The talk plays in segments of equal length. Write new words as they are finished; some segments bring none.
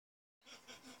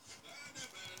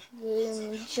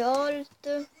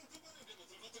Jolt,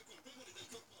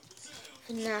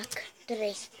 FNAC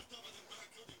 3.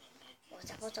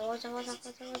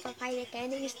 Cosa fai le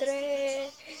canistre?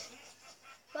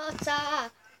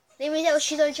 Forza! Dimmi se è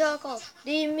uscito il gioco!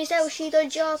 Dimmi se è uscito il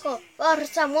gioco!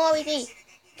 Forza, muoviti!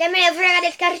 Che me ne frega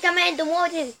del caricamento,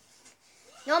 muoviti!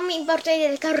 Non mi importa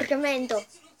del caricamento!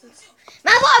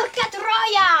 Ma porca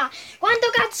troia! Quanto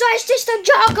cazzo esce sto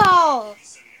gioco?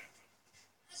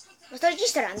 Lo sto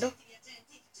registrando?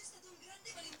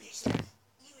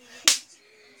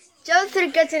 Ciao a tutti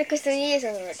ragazzi di questo video,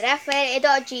 sono Raffaele ed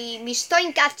oggi mi sto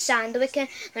incazzando perché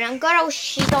non è ancora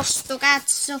uscito sto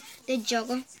cazzo del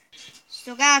gioco.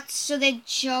 Sto cazzo del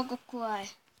gioco qua.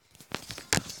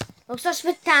 Lo sto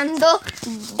aspettando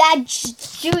da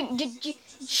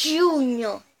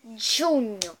giugno.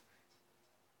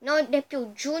 Non è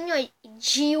più giugno, è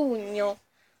giugno.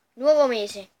 Nuovo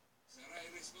mese.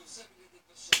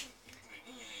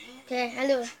 Ok,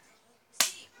 allora.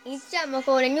 Iniziamo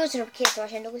con le news perché sto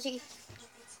facendo così.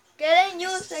 Che le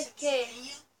news è che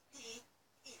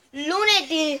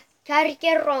lunedì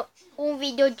caricherò un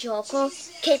videogioco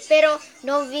che però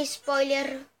non vi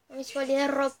spoilerò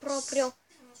proprio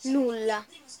nulla.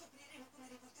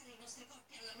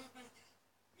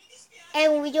 È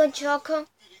un videogioco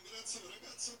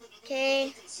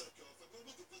che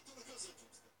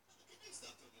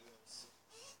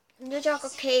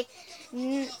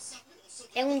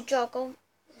è un gioco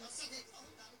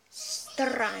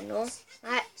strano,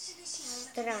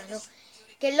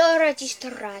 che l'ho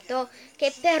registrato,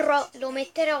 che però lo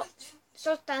metterò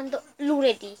soltanto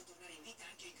lunedì,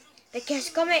 perché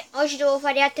siccome oggi devo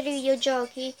fare altri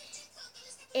videogiochi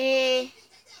e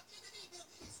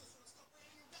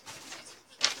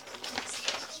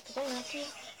aspetta un attimo,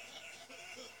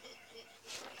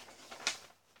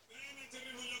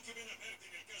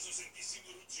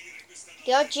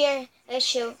 che oggi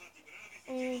esce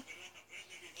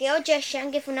che oggi esce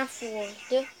anche FNAF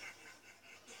World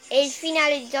e il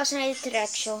finale di Thousand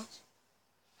Attraction,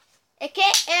 e che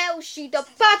è uscito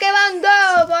Pokémon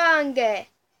Go anche!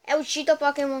 È uscito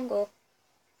Pokémon Go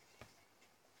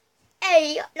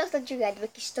e io lo sto giocando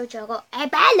perché sto gioco è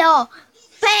bello!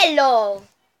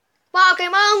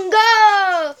 Pokémon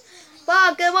Go!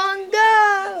 Pokémon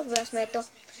Go! Ve lo smetto.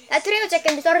 L'altra cosa è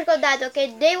che mi sono ricordato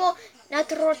che devo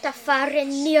un'altra volta fare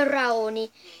Niraoni,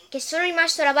 che sono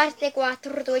rimasto alla parte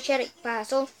 4 dove c'era il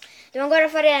puzzle. Devo ancora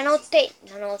fare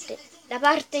la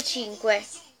parte 5.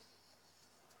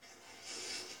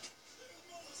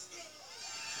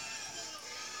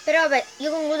 Però vabbè,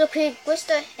 io concludo qui,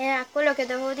 questo era quello che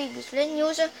dovevo dirvi sulle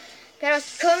news, però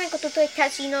come con tutto il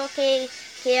casino che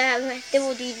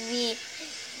devo dirvi,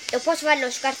 non posso farlo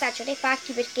su cartaceo dei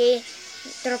pacchi perché è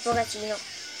troppo casino.